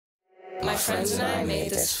My friends and I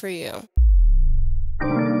made this for you.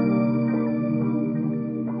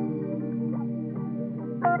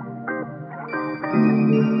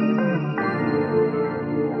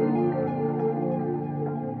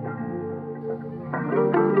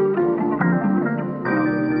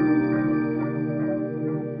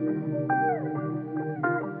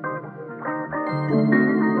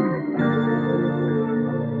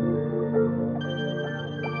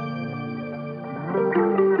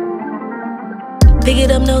 Pick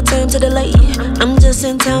it up, no time to delay. I'm just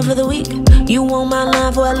in town for the week. You want my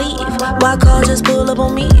line before I leave? Why call, just pull up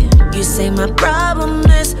on me. You say my problem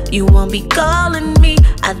is you won't be calling me.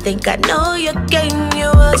 I think I know your game, you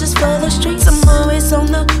are just for the streets. I'm always on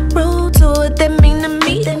the road to what that mean to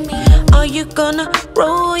me. Are you gonna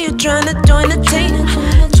roll? You tryna join the team?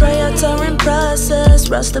 Tryouts are in process,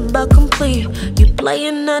 rust about complete. You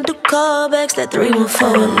playing, I do callbacks, that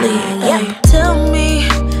 314 lead. Yeah, tell me,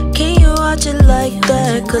 can you watch it like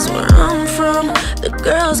that? Cause where I'm from, the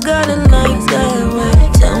girls got it like that.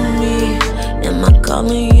 Wait, tell me, am I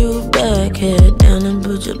calling you back? Head down and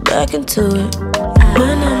put your back into it.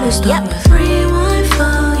 My number start with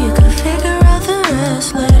 314, you can figure out the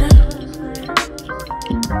rest later.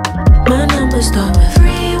 My number start with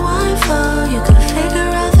 314, you can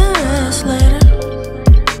figure out the rest later.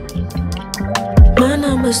 My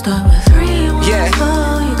number start with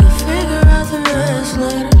 314, you can figure out the rest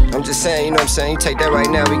later. I'm just saying, you know what I'm saying? You take that right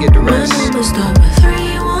now, we get the rest. My number start with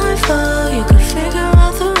 314, you can figure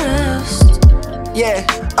out the rest. Yeah,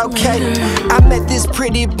 okay. I met this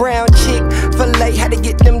pretty brown chick for late, had to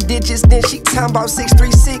get them digits. Then she talking about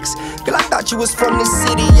 636. Girl, I thought you was from the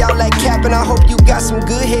city. Y'all like capping, I hope you got some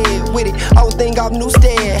good head with it. Old thing off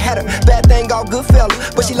Newstead, had a bad thing off Goodfella,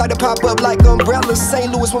 but she like to pop up like umbrellas.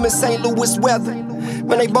 St. Louis women, St. Louis weather.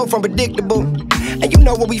 When they both unpredictable. And you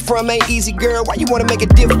know where we from ain't easy, girl. Why you wanna make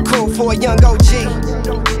it difficult for a young OG?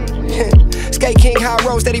 Skate King, high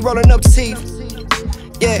road, steady rolling up teeth.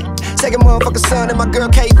 Yeah, second motherfucker son and my girl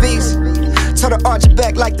KV's. Told her arch it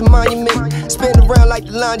back like the monument, spin around like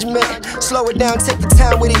the laundromat. Slow it down, take your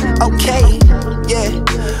time with it, okay. Yeah,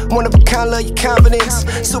 one of a kind, love your confidence.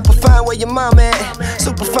 Super fine, where your mom at?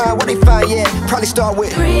 Super fine, where they find, yeah. Probably start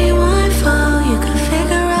with 314, you can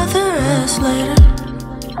figure out the rest later.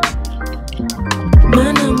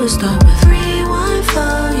 My number start with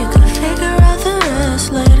 314, you can figure out the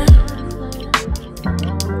rest later.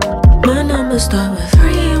 My number start with